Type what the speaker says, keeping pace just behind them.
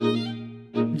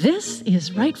This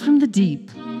is Right from the Deep.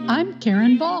 I'm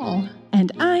Karen Ball.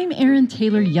 And I'm Erin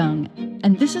Taylor Young.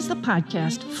 And this is the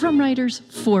podcast from writers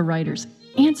for writers,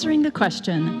 answering the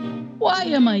question, why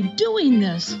am I doing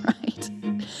this? Right.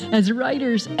 As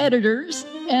writers, editors,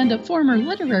 and a former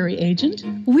literary agent,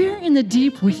 we're in the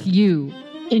deep with you,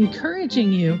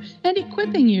 encouraging you and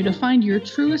equipping you to find your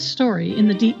truest story in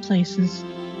the deep places.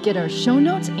 Get our show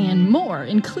notes and more,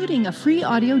 including a free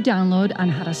audio download on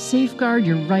how to safeguard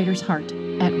your writer's heart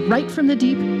at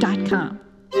rightfromthedeep.com.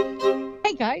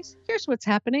 Hey guys, here's what's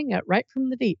happening at Right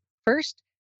from the Deep. First,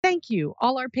 thank you,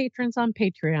 all our patrons on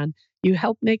Patreon. You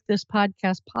help make this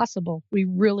podcast possible. We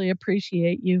really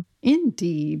appreciate you.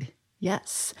 Indeed.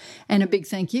 Yes. And a big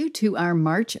thank you to our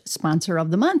March sponsor of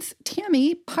the month,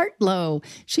 Tammy Partlow.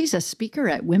 She's a speaker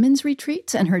at women's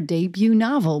retreats, and her debut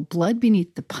novel, Blood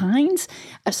Beneath the Pines,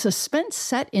 a suspense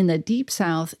set in the Deep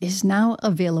South, is now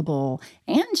available.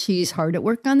 And she's hard at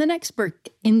work on the next book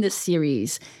in this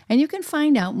series. And you can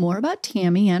find out more about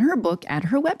Tammy and her book at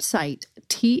her website,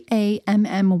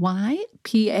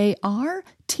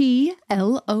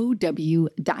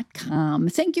 TammyPartlow.com.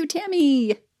 Thank you,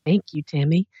 Tammy. Thank you,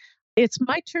 Tammy. It's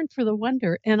my turn for the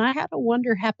wonder, and I had a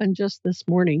wonder happen just this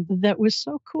morning that was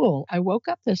so cool. I woke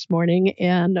up this morning,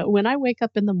 and when I wake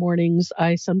up in the mornings,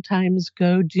 I sometimes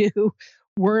go do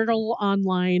Wordle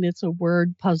online. It's a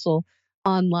word puzzle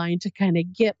online to kind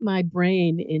of get my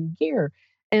brain in gear.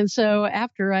 And so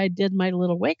after I did my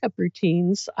little wake-up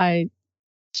routines, I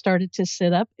started to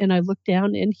sit up, and I looked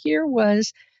down, and here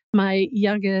was my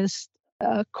youngest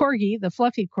corgi, the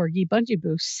fluffy corgi, Bungee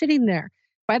Boo, sitting there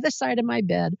by the side of my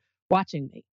bed, watching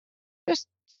me, just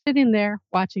sitting there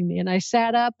watching me. And I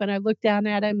sat up and I looked down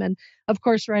at him. And of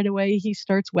course, right away, he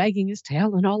starts wagging his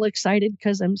tail and all excited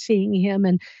because I'm seeing him.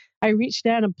 And I reached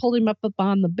down and pulled him up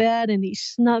on the bed and he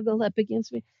snuggled up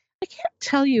against me. I can't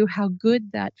tell you how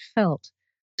good that felt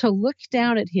to look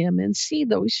down at him and see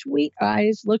those sweet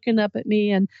eyes looking up at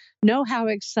me and know how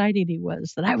excited he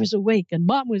was that I was awake and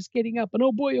mom was getting up and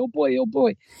oh boy, oh boy, oh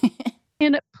boy.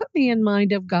 And it put me in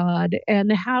mind of God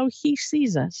and how he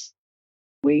sees us.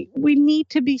 We need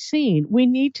to be seen. We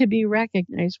need to be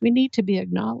recognized. We need to be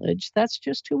acknowledged. That's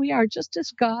just who we are. Just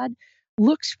as God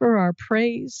looks for our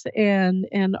praise and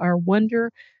our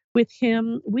wonder with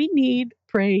him, we need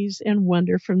praise and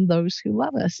wonder from those who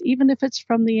love us, even if it's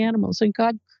from the animals. And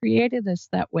God created us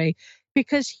that way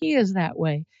because he is that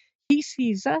way. He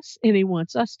sees us and he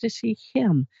wants us to see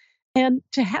him. And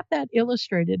to have that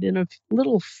illustrated in a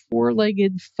little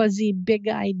four-legged, fuzzy,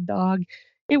 big-eyed dog,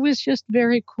 it was just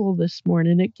very cool this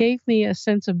morning. It gave me a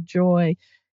sense of joy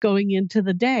going into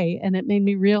the day, and it made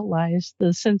me realize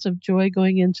the sense of joy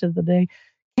going into the day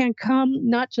can come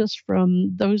not just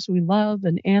from those we love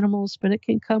and animals, but it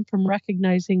can come from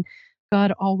recognizing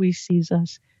God always sees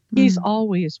us. He's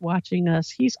always watching us.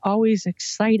 He's always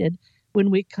excited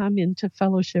when we come into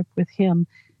fellowship with him,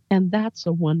 and that's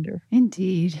a wonder.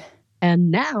 Indeed.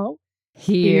 And now,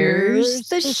 here's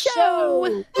the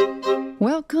show.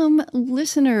 Welcome,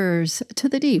 listeners, to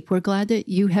The Deep. We're glad that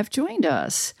you have joined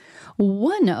us.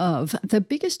 One of the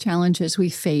biggest challenges we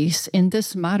face in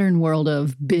this modern world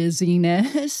of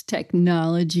busyness,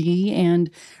 technology, and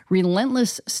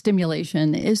relentless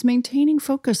stimulation is maintaining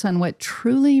focus on what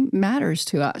truly matters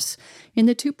to us. In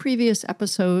the two previous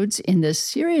episodes in this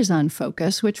series on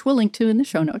focus, which we'll link to in the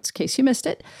show notes in case you missed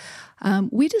it,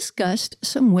 we discussed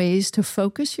some ways to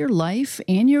focus your life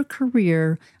and your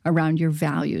career around your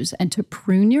values and to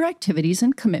prune your activities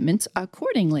and commitments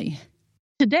accordingly.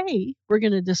 Today, we're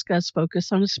going to discuss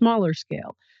focus on a smaller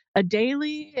scale, a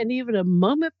daily and even a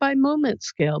moment-by-moment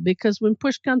scale, because when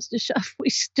push comes to shove, we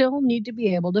still need to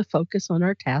be able to focus on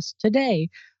our tasks today,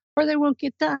 or they won't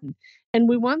get done. And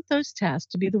we want those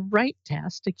tasks to be the right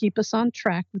tasks to keep us on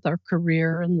track with our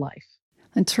career and life.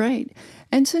 That's right.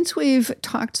 And since we've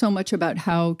talked so much about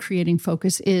how creating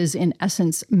focus is, in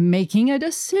essence, making a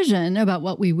decision about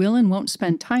what we will and won't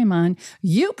spend time on,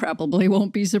 you probably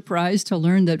won't be surprised to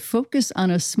learn that focus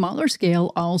on a smaller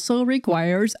scale also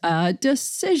requires a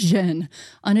decision.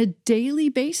 On a daily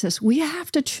basis, we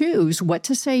have to choose what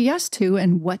to say yes to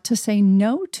and what to say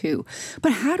no to.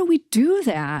 But how do we do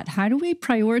that? How do we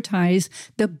prioritize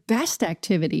the best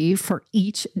activity for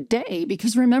each day?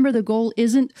 Because remember, the goal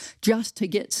isn't just to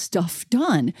get stuff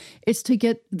done. It's to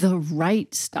get the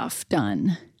right stuff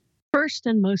done. First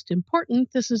and most important,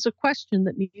 this is a question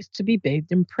that needs to be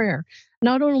bathed in prayer.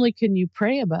 Not only can you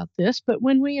pray about this, but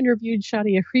when we interviewed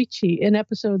Shadia Ricci in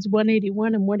episodes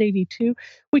 181 and 182,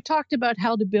 we talked about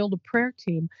how to build a prayer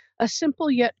team. A simple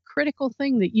yet critical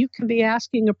thing that you can be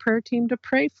asking a prayer team to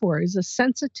pray for is a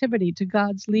sensitivity to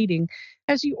God's leading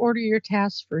as you order your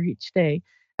tasks for each day.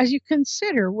 as you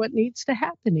consider what needs to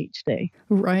happen each day.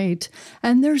 Right.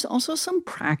 And there's also some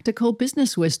practical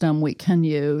business wisdom we can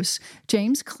use.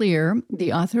 James Clear,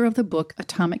 the author of the book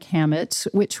Atomic Habits,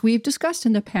 which we've discussed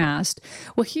in the past,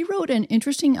 well, he wrote an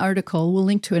interesting article. We'll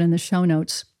link to it in the show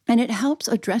notes. And it helps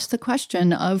address the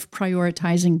question of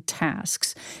prioritizing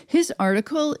tasks. His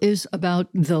article is about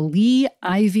the Lee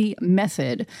Ivy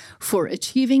method for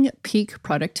achieving peak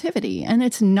productivity. And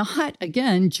it's not,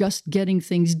 again, just getting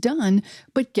things done,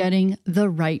 but getting the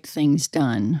right things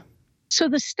done. So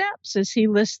the steps, as he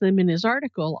lists them in his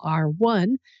article, are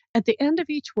 1, at the end of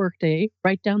each workday,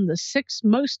 write down the 6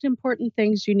 most important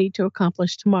things you need to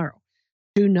accomplish tomorrow.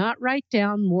 Do not write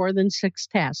down more than 6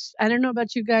 tasks. I don't know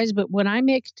about you guys, but when I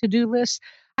make to-do lists,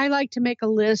 I like to make a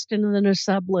list and then a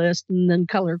sub-list and then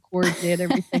color coordinate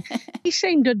everything. He's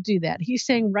saying don't do that. He's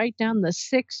saying write down the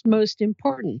 6 most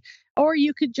important. Or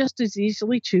you could just as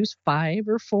easily choose 5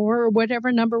 or 4 or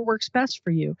whatever number works best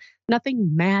for you.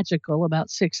 Nothing magical about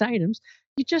 6 items.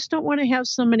 You just don't want to have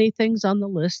so many things on the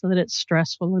list that it's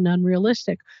stressful and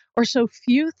unrealistic, or so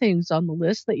few things on the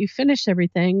list that you finish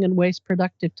everything and waste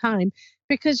productive time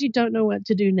because you don't know what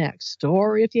to do next.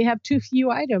 Or if you have too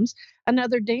few items,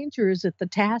 another danger is that the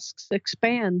tasks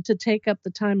expand to take up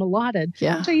the time allotted.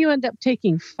 Yeah. So you end up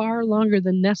taking far longer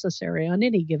than necessary on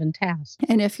any given task.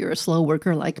 And if you're a slow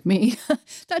worker like me,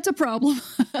 that's a problem.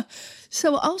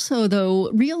 So also, though,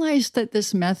 realize that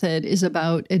this method is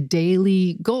about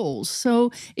daily goals.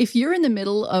 So if you're in the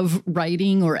middle of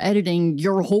writing or editing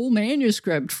your whole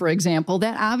manuscript, for example,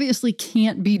 that obviously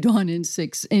can't be done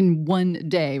in one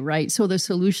day, right? So the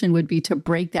solution would be to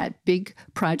break that big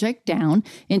project down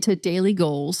into daily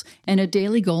goals. And a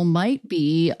daily goal might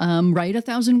be write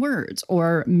 1,000 words,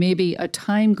 or maybe a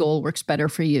time goal works better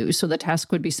for you. So the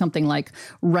task would be something like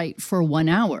write for 1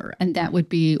 hour. And that would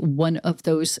be one of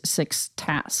those 6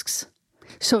 tasks.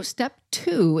 So step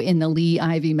 2 in the Lee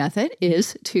Ivy method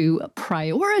is to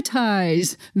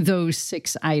prioritize those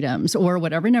 6 items, or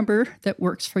whatever number that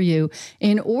works for you,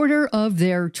 in order of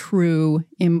their true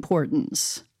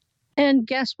importance. And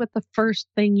guess what the first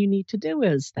thing you need to do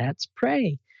is? That's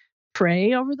pray.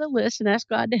 Pray over the list and ask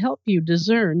God to help you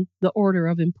discern the order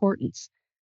of importance.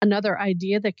 Another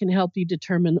idea that can help you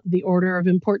determine the order of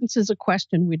importance is a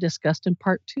question we discussed in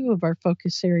part 2 of our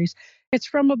focus series. It's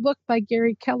from a book by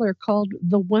Gary Keller called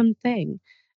The One Thing.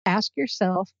 Ask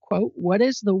yourself, quote, what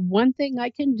is the one thing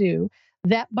I can do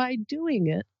that by doing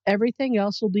it, everything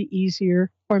else will be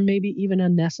easier or maybe even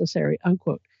unnecessary,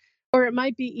 unquote. Or it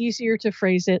might be easier to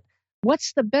phrase it,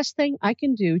 what's the best thing I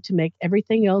can do to make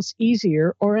everything else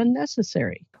easier or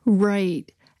unnecessary?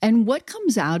 Right. And what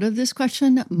comes out of this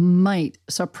question might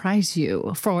surprise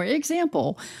you. For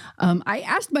example, I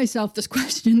asked myself this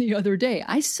question the other day.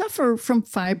 I suffer from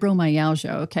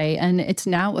fibromyalgia, okay, and it's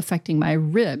now affecting my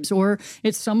ribs, or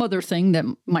it's some other thing that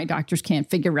my doctors can't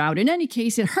figure out. In any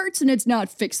case, it hurts and it's not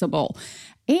fixable.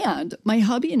 And my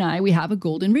hubby and I, we have a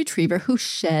golden retriever who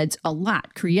sheds a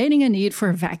lot, creating a need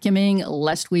for vacuuming,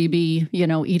 lest we be,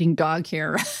 eating dog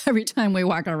hair every time we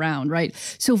walk around, right?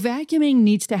 So vacuuming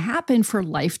needs to happen for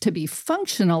life to be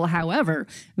functional. However,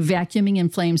 vacuuming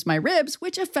inflames my ribs,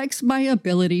 which affects my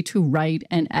ability to write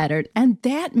and edit. And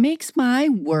that makes my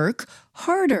work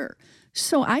harder.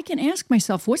 So I can ask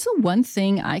myself, what's the one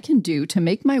thing I can do to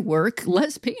make my work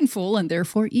less painful and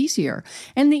therefore easier?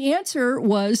 And the answer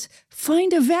was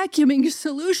find a vacuuming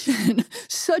solution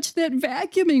such that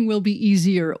vacuuming will be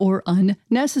easier or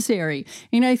unnecessary.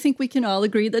 And I think we can all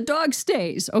agree the dog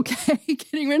stays, okay?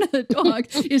 Getting rid of the dog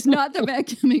is not the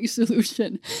vacuuming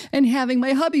solution. And having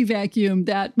my hubby vacuum,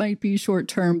 that might be short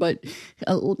term, but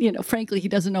frankly, he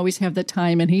doesn't always have the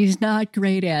time and he's not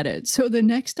great at it. So the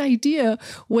next idea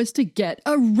was to get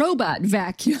a robot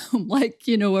vacuum, like,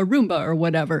 a Roomba or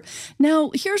whatever.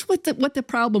 Now, here's what the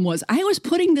problem was. I was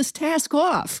putting this task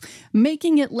off,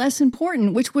 making it less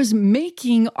important, which was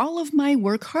making all of my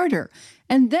work harder.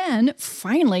 And then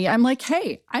finally, I'm like,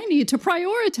 hey, I need to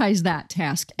prioritize that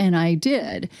task. And I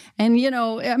did. And,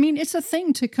 it's a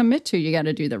thing to commit to. You got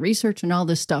to do the research and all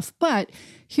this stuff. But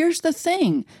here's the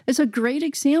thing. It's a great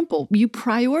example. You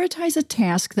prioritize a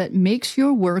task that makes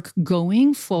your work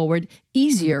going forward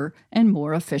easier and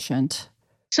more efficient.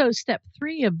 So step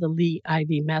 3 of the Lee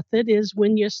Ivy method is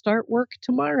when you start work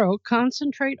tomorrow,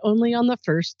 concentrate only on the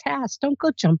first task. Don't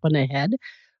go jumping ahead.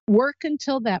 Work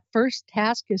until that first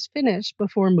task is finished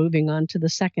before moving on to the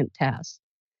second task.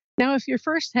 Now, if your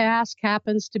first task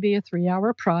happens to be a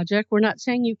 3-hour project, we're not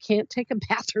saying you can't take a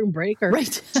bathroom break or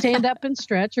stand up and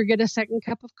stretch or get a second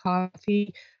cup of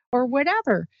coffee or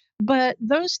whatever. But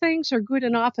those things are good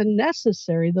and often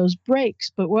necessary, those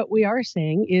breaks. But what we are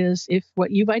saying is if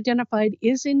what you've identified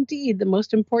is indeed the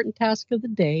most important task of the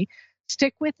day,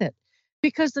 stick with it.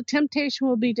 Because the temptation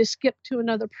will be to skip to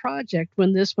another project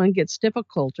when this one gets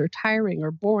difficult or tiring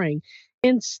or boring.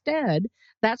 Instead,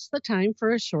 that's the time for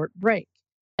a short break.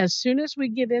 As soon as we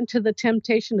give in to the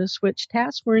temptation to switch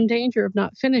tasks, we're in danger of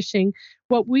not finishing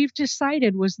what we've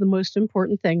decided was the most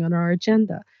important thing on our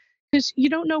agenda. Because you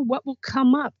don't know what will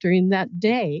come up during that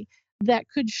day that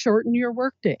could shorten your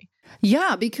workday.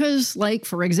 Yeah, because, like,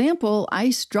 for example, I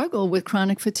struggle with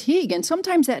chronic fatigue, and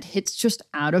sometimes that hits just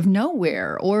out of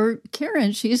nowhere. Or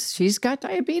Karen, she's got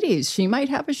diabetes. She might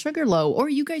have a sugar low, or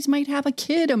you guys might have a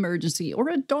kid emergency or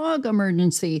a dog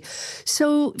emergency.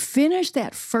 So finish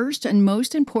that first and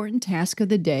most important task of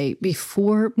the day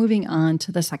before moving on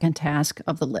to the second task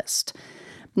of the list.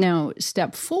 Now,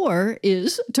 step 4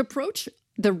 is to approach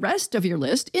the rest of your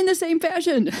list in the same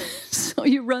fashion. So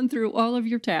you run through all of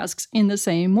your tasks in the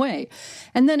same way.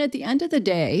 And then at the end of the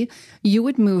day, you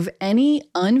would move any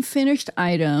unfinished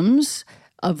items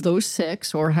of those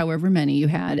 6 or however many you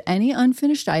had, any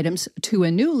unfinished items to a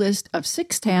new list of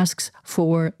 6 tasks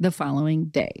for the following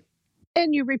day.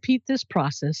 And you repeat this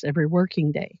process every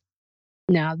working day.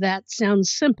 Now, that sounds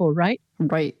simple, right?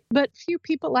 Right. But few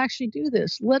people actually do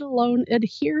this, let alone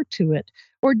adhere to it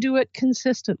or do it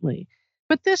consistently.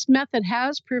 But this method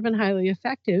has proven highly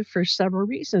effective for several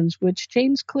reasons, which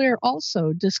James Clear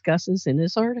also discusses in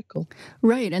his article.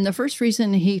 Right. And the first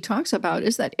reason he talks about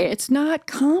is that it's not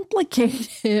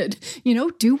complicated.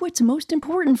 Do what's most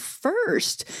important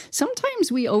first.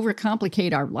 Sometimes we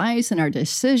overcomplicate our lives and our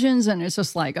decisions, and it's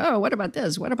just like, oh, what about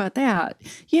this? What about that?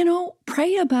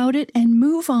 Pray about it and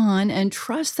move on and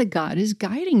trust that God is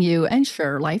guiding you. And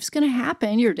sure, life's going to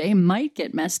happen. Your day might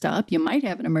get messed up. You might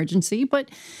have an emergency, but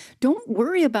don't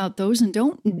worry about those and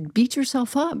don't beat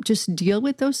yourself up. Just deal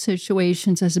with those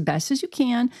situations as best as you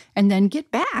can and then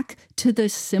get back to the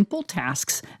simple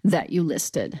tasks that you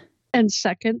listed. And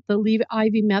second, the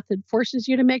Levi method forces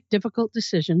you to make difficult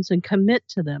decisions and commit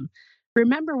to them.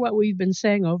 Remember what we've been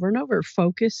saying over and over.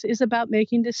 Focus is about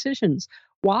making decisions.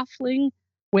 Waffling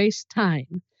wastes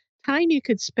time. Time you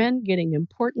could spend getting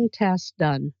important tasks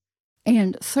done.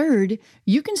 And third,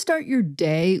 you can start your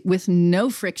day with no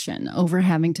friction over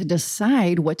having to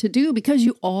decide what to do because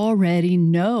you already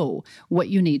know what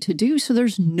you need to do. So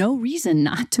there's no reason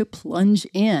not to plunge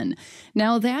in.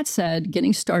 Now, that said,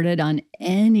 getting started on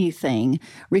anything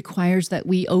requires that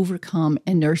we overcome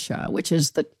inertia, which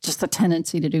is just the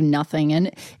tendency to do nothing.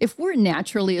 And if we're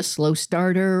naturally a slow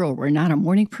starter or we're not a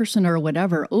morning person or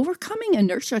whatever, overcoming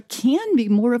inertia can be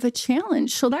more of a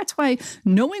challenge. So that's why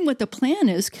knowing what the plan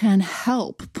is can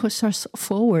help push us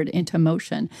forward into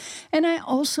motion. And I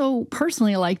also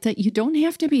personally like that you don't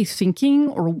have to be thinking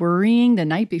or worrying the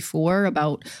night before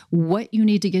about what you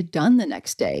need to get done the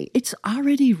next day. It's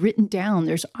already written down.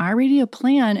 There's already a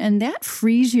plan, and that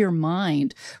frees your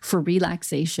mind for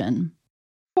relaxation.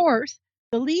 Fourth,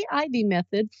 the Lee Ivy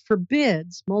method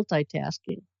forbids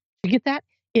multitasking. You get that?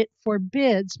 It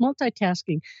forbids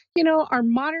multitasking. Our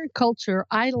modern culture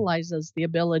idolizes the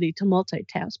ability to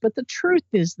multitask, but the truth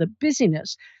is the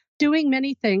busyness. Doing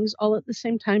many things all at the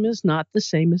same time is not the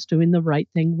same as doing the right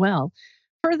thing well.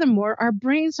 Furthermore, our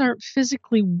brains aren't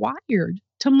physically wired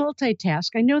to multitask.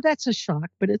 I know that's a shock,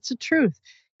 but it's the truth.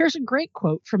 Here's a great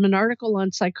quote from an article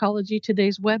on Psychology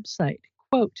Today's website.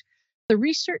 Quote, "The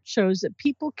research shows that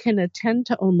people can attend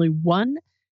to only one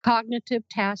cognitive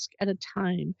task at a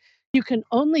time. You can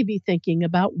only be thinking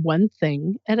about one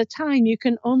thing at a time. You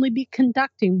can only be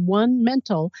conducting one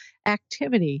mental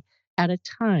activity at a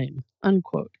time,"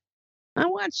 unquote. I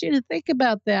want you to think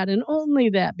about that and only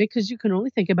that, because you can only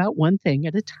think about one thing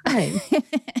at a time.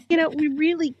 We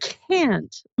really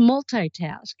can't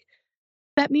multitask.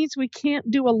 That means we can't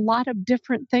do a lot of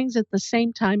different things at the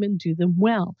same time and do them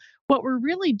well. What we're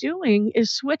really doing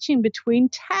is switching between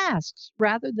tasks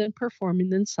rather than performing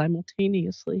them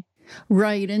simultaneously.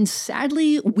 Right. And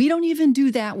sadly, we don't even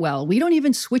do that well. We don't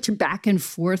even switch back and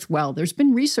forth well. There's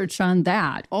been research on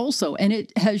that also. And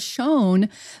it has shown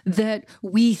that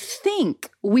we think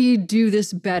we do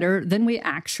this better than we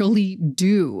actually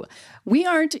do. We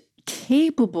aren't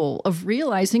capable of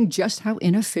realizing just how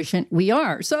inefficient we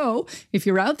are. So if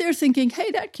you're out there thinking,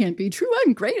 hey, that can't be true,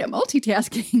 I'm great at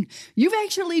multitasking, you've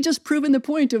actually just proven the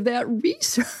point of that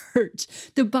research.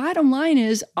 The bottom line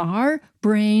is our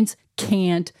brains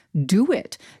can't do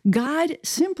it. God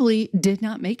simply did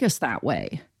not make us that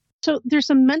way. So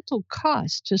there's a mental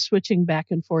cost to switching back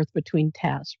and forth between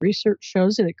tasks. Research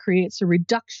shows that it creates a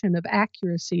reduction of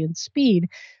accuracy and speed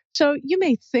So you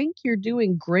may think you're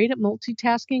doing great at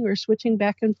multitasking or switching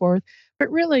back and forth, but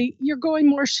really you're going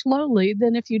more slowly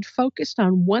than if you'd focused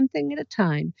on one thing at a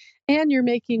time and you're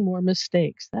making more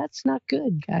mistakes. That's not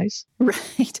good, guys.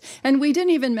 Right. And we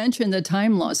didn't even mention the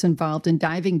time loss involved in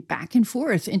diving back and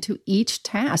forth into each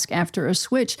task after a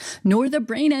switch, nor the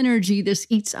brain energy this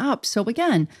eats up. So,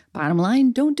 again, bottom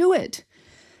line, don't do it.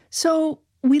 So,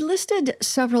 we listed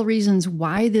several reasons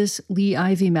why this Lee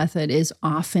Ivy method is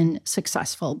often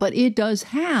successful, but it does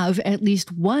have at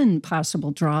least one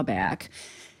possible drawback.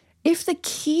 If the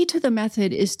key to the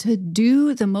method is to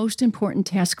do the most important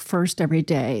task first every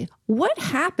day, what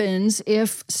happens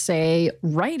if, say,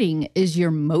 writing is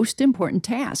your most important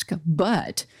task,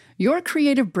 but your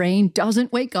creative brain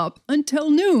doesn't wake up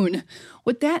until noon?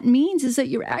 What that means is that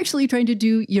you're actually trying to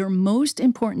do your most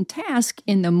important task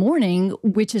in the morning,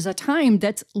 which is a time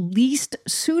that's least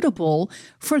suitable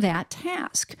for that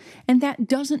task. And that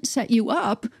doesn't set you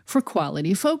up for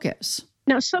quality focus.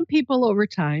 Now, some people over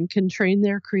time can train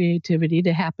their creativity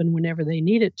to happen whenever they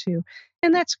need it to,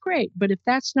 and that's great. But if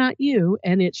that's not you,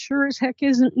 and it sure as heck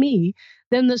isn't me,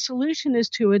 then the solution is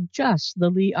to adjust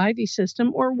the Lee Ivy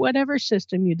system or whatever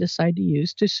system you decide to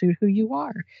use to suit who you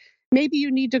are. Maybe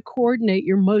you need to coordinate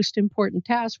your most important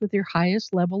task with your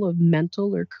highest level of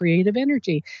mental or creative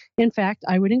energy. In fact,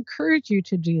 I would encourage you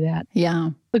to do that. Yeah.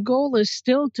 The goal is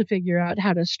still to figure out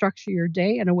how to structure your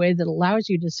day in a way that allows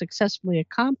you to successfully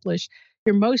accomplish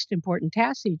your most important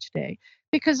tasks each day,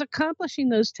 because accomplishing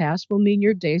those tasks will mean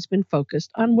your day's been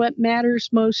focused on what matters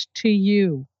most to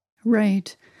you.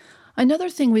 Right.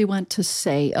 Another thing we want to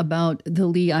say about the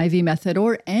Lee Ivy method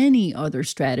or any other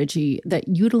strategy that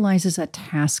utilizes a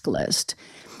task list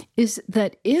is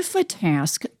that if a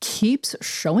task keeps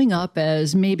showing up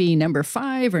as maybe number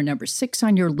 5 or number 6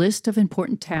 on your list of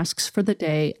important tasks for the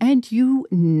day and you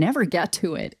never get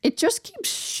to it, it just keeps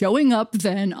showing up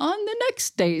then on the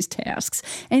next day's tasks.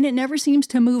 And it never seems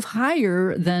to move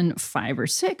higher than 5 or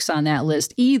 6 on that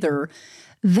list either.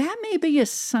 That may be a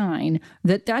sign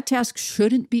that that task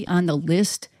shouldn't be on the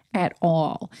list at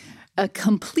all. A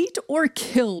complete or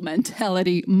kill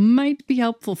mentality might be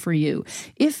helpful for you.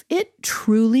 If it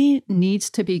truly needs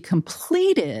to be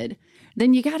completed,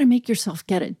 then you got to make yourself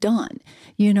get it done.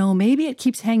 Maybe it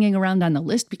keeps hanging around on the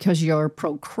list because you're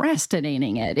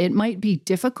procrastinating it. It might be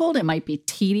difficult. It might be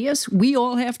tedious. We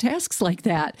all have tasks like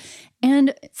that.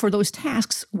 And for those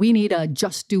tasks, we need a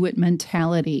just do it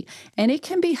mentality. And it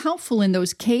can be helpful in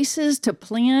those cases to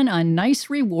plan a nice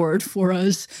reward for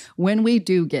us when we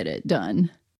do get it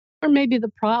done. Or maybe the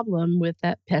problem with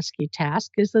that pesky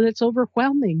task is that it's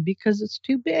overwhelming because it's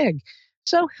too big.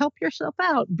 So help yourself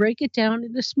out. Break it down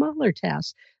into smaller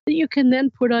tasks that you can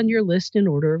then put on your list in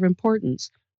order of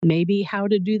importance. Maybe how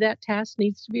to do that task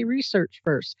needs to be researched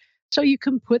first. So you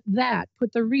can put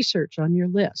the research on your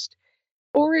list.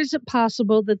 Or is it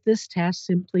possible that this task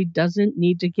simply doesn't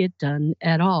need to get done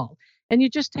at all? And you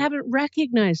just haven't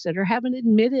recognized it or haven't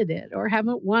admitted it or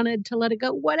haven't wanted to let it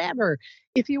go, whatever.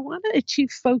 If you want to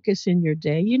achieve focus in your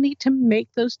day, you need to make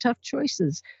those tough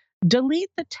choices. Delete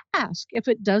the task if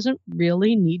it doesn't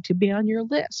really need to be on your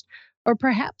list, or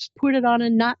perhaps put it on a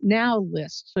not now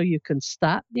list so you can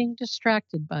stop being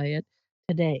distracted by it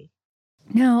today.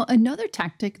 Now, another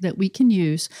tactic that we can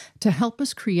use to help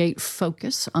us create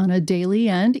focus on a daily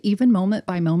and even moment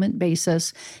by moment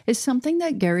basis is something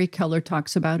that Gary Keller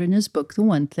talks about in his book, The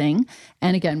One Thing.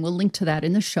 And again, we'll link to that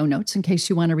in the show notes in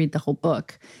case you want to read the whole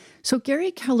book. So Gary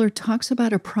Keller talks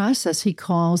about a process he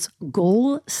calls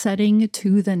goal setting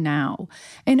to the now.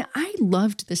 And I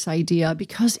loved this idea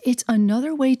because it's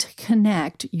another way to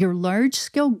connect your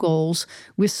large-scale goals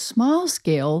with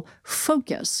small-scale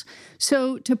focus.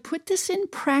 So to put this in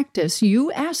practice,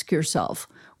 you ask yourself,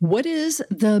 what is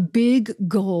the big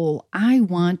goal I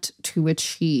want to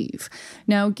achieve?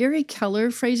 Now, Gary Keller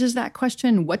phrases that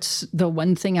question, what's the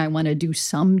one thing I want to do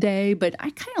someday? But I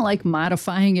kind of like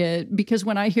modifying it because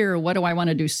when I hear, what do I want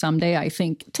to do someday? I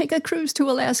think, take a cruise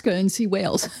to Alaska and see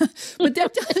whales. But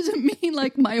that doesn't mean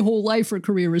like my whole life or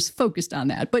career is focused on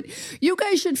that. But you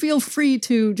guys should feel free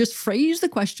to just phrase the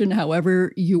question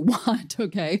however you want,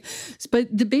 okay?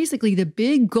 But basically, the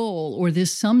big goal or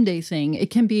this someday thing,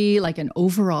 it can be like an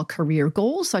overall career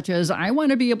goal, such as I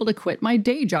want to be able to quit my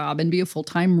day job and be a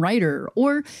full-time writer,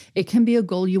 or it can be a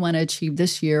goal you want to achieve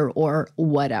this year or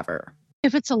whatever.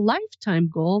 If it's a lifetime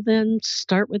goal, then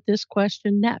start with this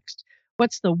question next.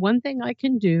 What's the one thing I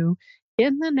can do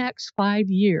in the next 5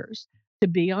 years to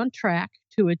be on track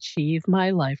to achieve my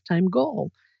lifetime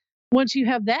goal? Once you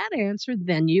have that answer,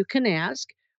 then you can ask,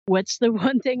 what's the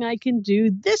one thing I can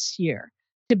do this year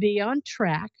to be on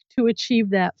track to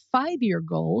achieve that 5-year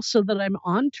goal so that I'm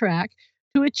on track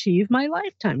to achieve my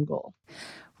lifetime goal?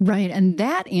 Right. And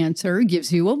that answer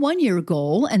gives you a 1-year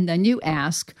goal. And then you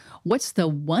ask, what's the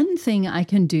one thing I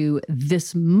can do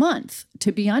this month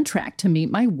to be on track to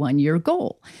meet my 1-year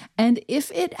goal? And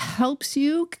if it helps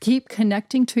you keep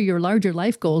connecting to your larger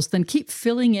life goals, then keep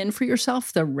filling in for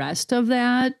yourself the rest of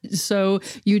that. So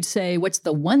you'd say, what's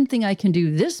the one thing I can do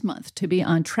this month to be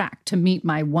on track to meet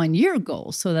my 1-year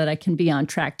goal so that I can be on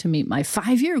track to meet my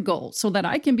 5-year goal so that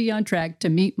I can be on track to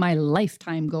meet my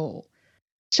lifetime goal?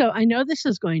 So I know this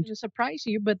is going to surprise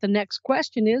you, but the next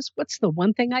question is, what's the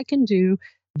one thing I can do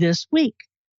this week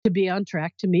to be on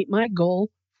track to meet my goal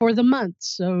for the month?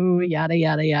 So yada,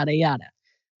 yada, yada, yada.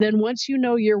 Then once you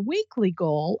know your weekly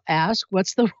goal, ask,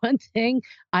 what's the one thing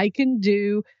I can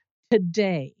do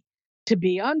today to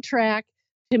be on track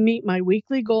to meet my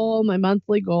weekly goal, my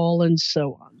monthly goal, and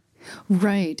so on.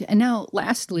 Right. And now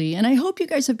lastly, and I hope you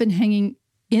guys have been hanging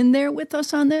in there with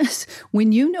us on this.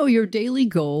 When you know your daily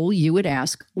goal, you would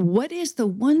ask, what is the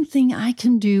one thing I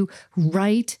can do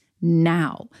right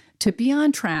now to be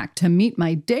on track to meet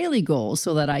my daily goal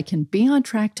so that I can be on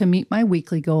track to meet my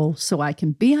weekly goal, so I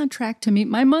can be on track to meet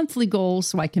my monthly goal,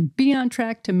 so I can be on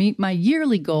track to meet my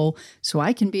yearly goal, so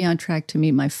I can be on track to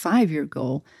meet my 5-year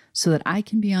goal, so that I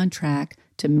can be on track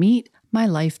to meet my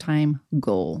lifetime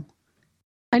goal.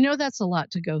 I know that's a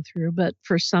lot to go through, but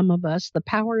for some of us, the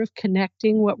power of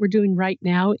connecting what we're doing right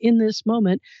now in this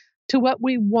moment to what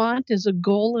we want as a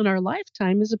goal in our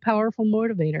lifetime is a powerful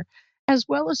motivator, as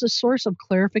well as a source of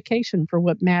clarification for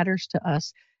what matters to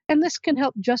us. And this can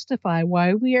help justify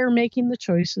why we are making the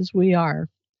choices we are.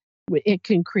 It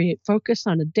can create focus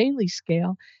on a daily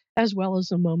scale as well as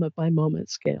a moment by moment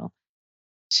scale.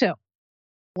 So,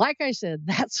 like I said,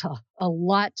 that's a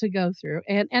lot to go through.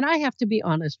 And I have to be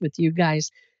honest with you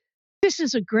guys. This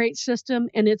is a great system,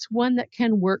 and it's one that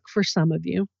can work for some of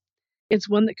you. It's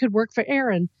one that could work for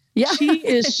Erin. Yeah. She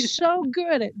is so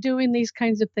good at doing these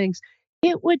kinds of things.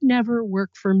 It would never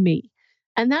work for me.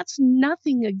 And that's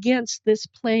nothing against this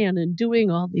plan and doing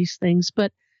all these things.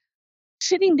 But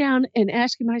sitting down and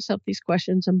asking myself these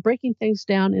questions and breaking things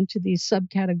down into these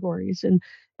subcategories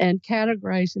and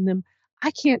categorizing them, I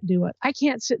can't do it. I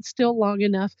can't sit still long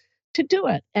enough to do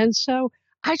it. And so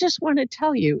I just want to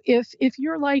tell you, if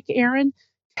you're like Erin,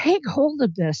 take hold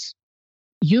of this,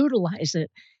 utilize it,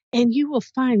 and you will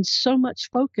find so much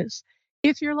focus.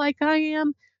 If you're like I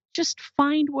am, just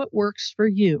find what works for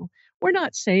you. We're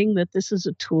not saying that this is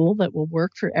a tool that will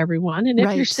work for everyone. And if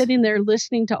you're Right. sitting there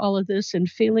listening to all of this and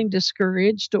feeling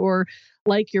discouraged or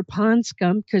like you're pond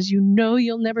scum because you know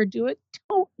you'll never do it,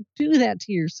 don't do that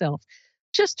to yourself.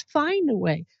 Just find a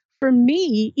way. For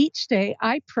me, each day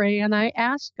I pray and I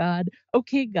ask God,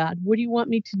 okay, God, what do you want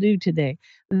me to do today?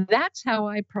 That's how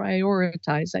I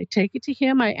prioritize. I take it to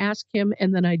Him, I ask Him,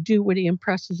 and then I do what He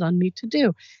impresses on me to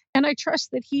do. And I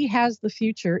trust that He has the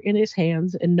future in His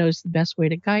hands and knows the best way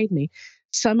to guide me.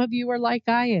 Some of you are like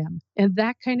I am, and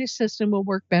that kind of system will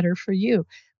work better for you.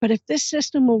 But if this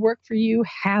system will work for you,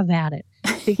 have at it.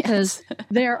 Because Yes.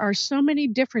 there are so many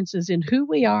differences in who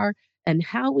we are and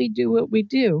how we do what we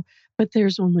do. But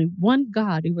there's only one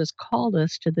God who has called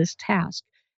us to this task,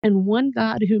 and one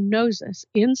God who knows us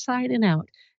inside and out.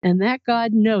 And that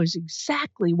God knows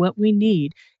exactly what we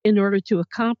need in order to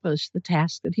accomplish the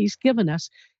task that He's given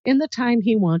us in the time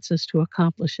He wants us to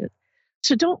accomplish it.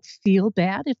 So don't feel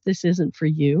bad if this isn't for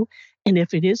you. And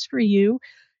if it is for you,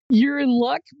 you're in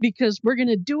luck because we're going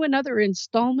to do another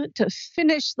installment to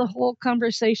finish the whole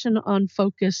conversation on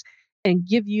focus and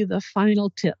give you the final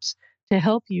tips to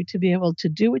help you to be able to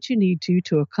do what you need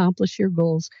to accomplish your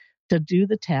goals, to do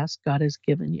the task God has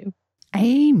given you.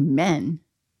 Amen.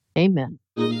 Amen.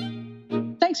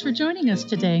 Thanks for joining us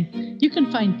today. You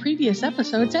can find previous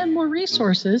episodes and more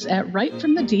resources at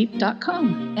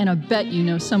rightfromthedeep.com. And I bet you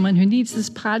know someone who needs this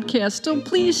podcast, so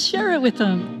please share it with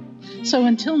them. So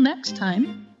until next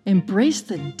time, Embrace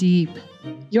the deep.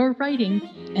 your writing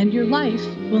and your life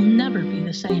will never be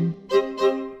the same.